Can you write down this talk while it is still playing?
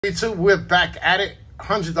YouTube, we're back at it.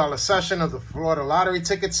 $100 session of the Florida lottery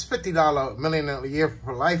tickets. $50 million a year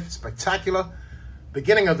for life. Spectacular.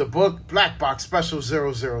 Beginning of the book. Black box special 000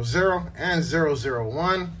 and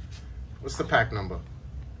 001. What's the pack number?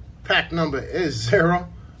 Pack number is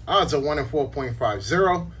 0. Odds are 1 in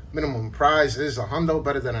 4.50. Minimum prize is a hundo,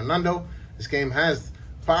 better than a nundo. This game has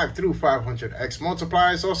 5 through 500 X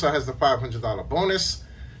multipliers. Also has the $500 bonus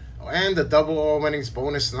and the double all winnings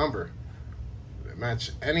bonus number.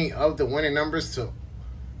 Match any of the winning numbers to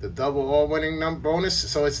the double all winning bonus.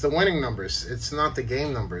 So it's the winning numbers. It's not the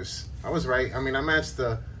game numbers. I was right. I mean, I matched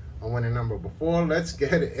a winning number before. Let's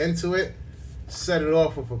get into it. Set it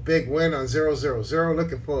off with a big win on 000.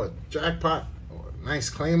 Looking for a jackpot or a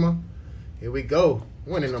nice claimer. Here we go.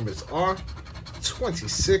 Winning numbers are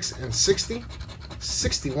 26 and 60,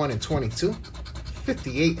 61 and 22,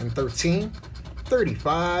 58 and 13,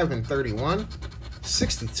 35 and 31,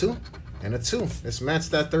 62 and a 2. Let's match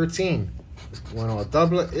that 13. One on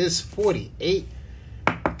doubler is 48.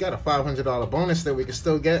 Got a $500 bonus that we can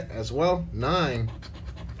still get as well. 9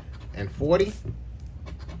 and 40.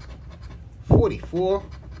 44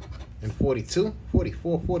 and 42.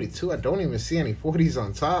 44, 42. I don't even see any 40s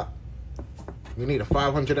on top. We need a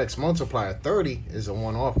 500x multiplier. 30 is a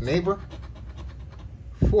one-off neighbor.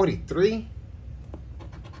 43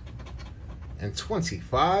 and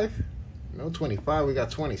 25. No 25, we got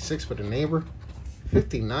 26 for the neighbor.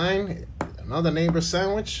 59, another neighbor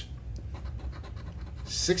sandwich.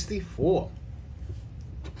 64.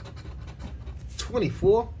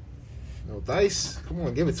 24, no dice. Come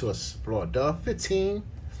on, give it to us, Florida. 15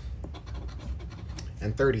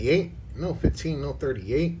 and 38. No 15, no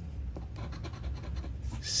 38.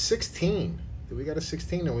 16. Do we got a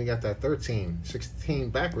 16? No, we got that 13. 16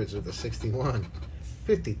 backwards with the 61.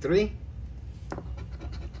 53.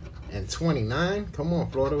 And 29. Come on,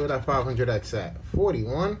 Florida, where that 500x at?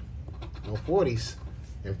 41. No 40s.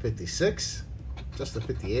 And 56. Just a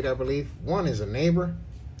 58, I believe. 1 is a neighbor.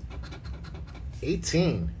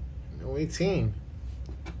 18. No 18.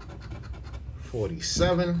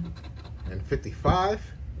 47. And 55.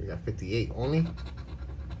 We got 58 only.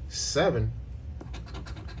 7.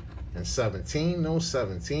 And 17. No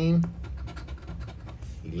 17.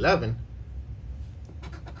 11.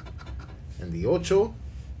 And the 8.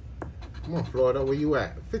 Come on, Florida, where you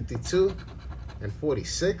at? 52 and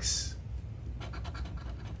 46.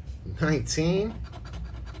 19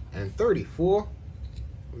 and 34.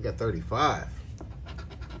 We got 35.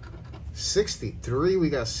 63, we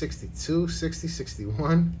got 62, 60,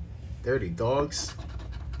 61. 30 dogs.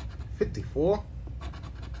 54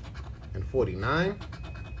 and 49.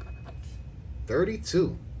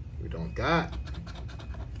 32. We don't got.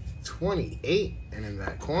 28, and in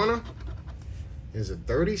that corner is a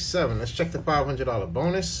 37. Let's check the $500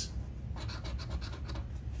 bonus.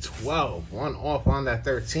 12. One off on that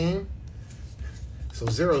 13. So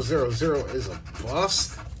 000 is a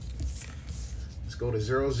bust. Let's go to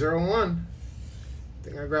 001. I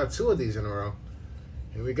think I grabbed 2 of these in a row.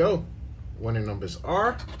 Here we go. Winning numbers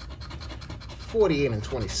are 48 and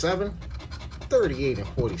 27, 38 and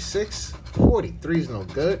 46, 43 is no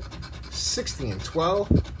good, 60 and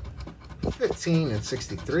 12, 15 and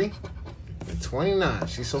 63. And 29,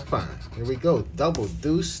 she's so fine. Here we go, double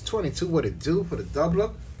deuce. 22, what it do for the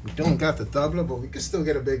doubler? We don't got the doubler, but we can still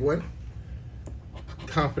get a big win.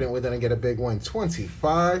 Confident we're gonna get a big win.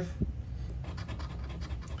 25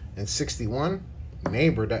 and 61.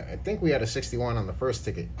 Neighbor, that I think we had a 61 on the first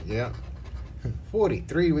ticket. Yeah.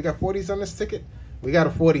 43, we got 40s on this ticket. We got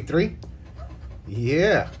a 43.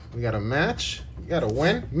 Yeah, we got a match. We got a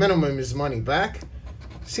win. Minimum is money back.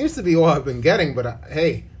 Seems to be all I've been getting, but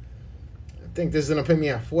hey, I think this is going to put me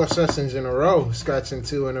at 4 sessions in a row, scratching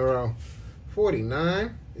 2 in a row.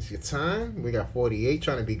 49 is your time. We got 48,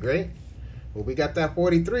 trying to be great. Well, we got that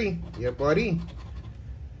 43. Yeah, buddy.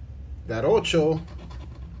 That 8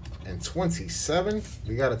 and 27.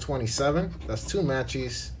 We got a 27. That's 2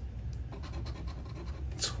 matches.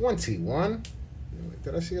 21.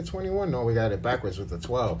 Did I see a 21? No, we got it backwards with the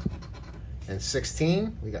 12. And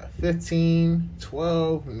 16. We got 15,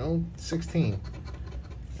 12, no 16.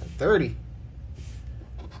 And 30.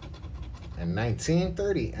 And 19,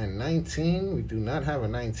 30, and 19. We do not have a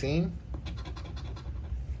 19.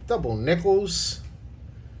 Double nickels.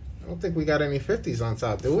 I don't think we got any 50s on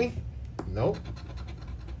top, do we? Nope.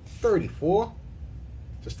 34.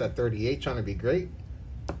 Just that 38, trying to be great.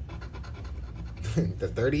 The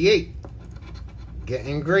 38.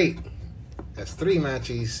 Getting great. That's 3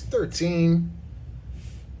 matches. 13.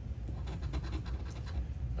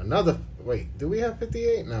 Another, wait, do we have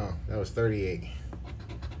 58? No, that was 38.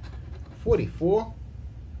 44.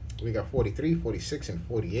 We got 43, 46, and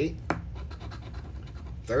 48.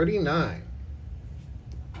 39.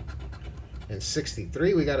 And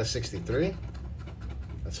 63. We got a 63.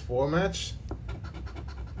 That's 4 match.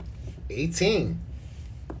 18.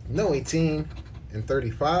 No 18 and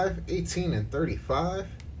 35. 18 and 35.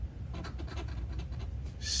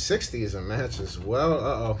 60 is a match as well.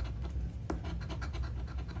 Uh-oh.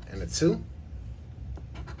 And a 2.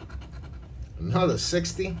 Another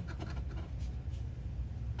 60.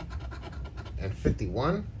 And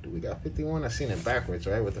 51. Do we got 51? I seen it backwards,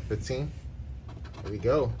 right? With the 15. Here we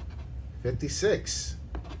go. 56.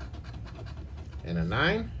 And a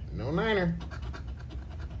 9. No 9er.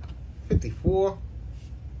 54.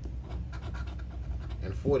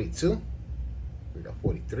 And 42. We got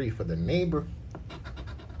 43 for the neighbor.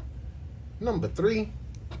 Number 3.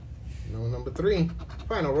 No number 3.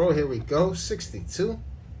 Final row, here we go. 62.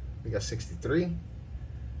 We got 63.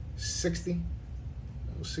 60.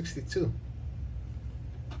 No 62.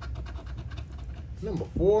 Number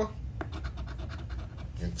 4.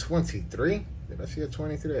 And 23. Did I see a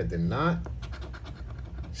 23? I did not.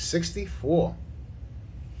 64.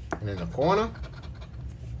 And in the corner,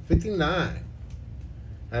 59. All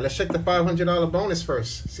right, let's check the $500 bonus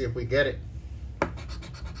first. See if we get it.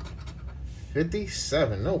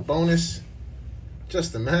 57. No bonus.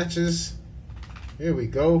 Just the matches. Here we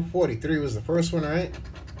go. 43 was the first one, right?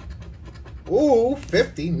 Ooh,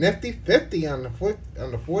 50. Nifty 50 on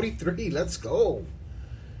the 43. Let's go.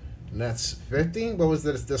 And that's 50. What was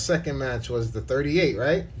the second match? Was the 38,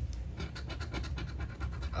 right?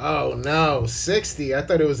 Oh, no. 60. I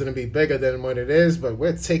thought it was going to be bigger than what it is, but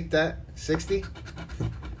we'll take that. 60.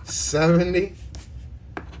 70.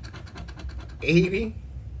 80.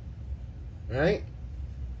 Right?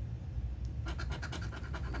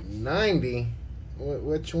 90.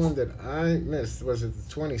 Which one did I miss? Was it the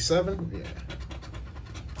 27?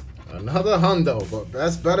 Yeah. Another hundo, but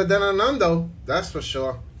that's better than a nundo. That's for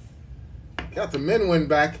sure. Got the min win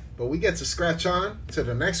back, but we get to scratch on to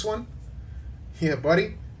the next one. Yeah,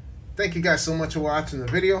 buddy. Thank you guys so much for watching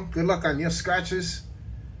the video. Good luck on your scratches.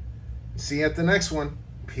 See you at the next one.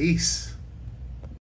 Peace.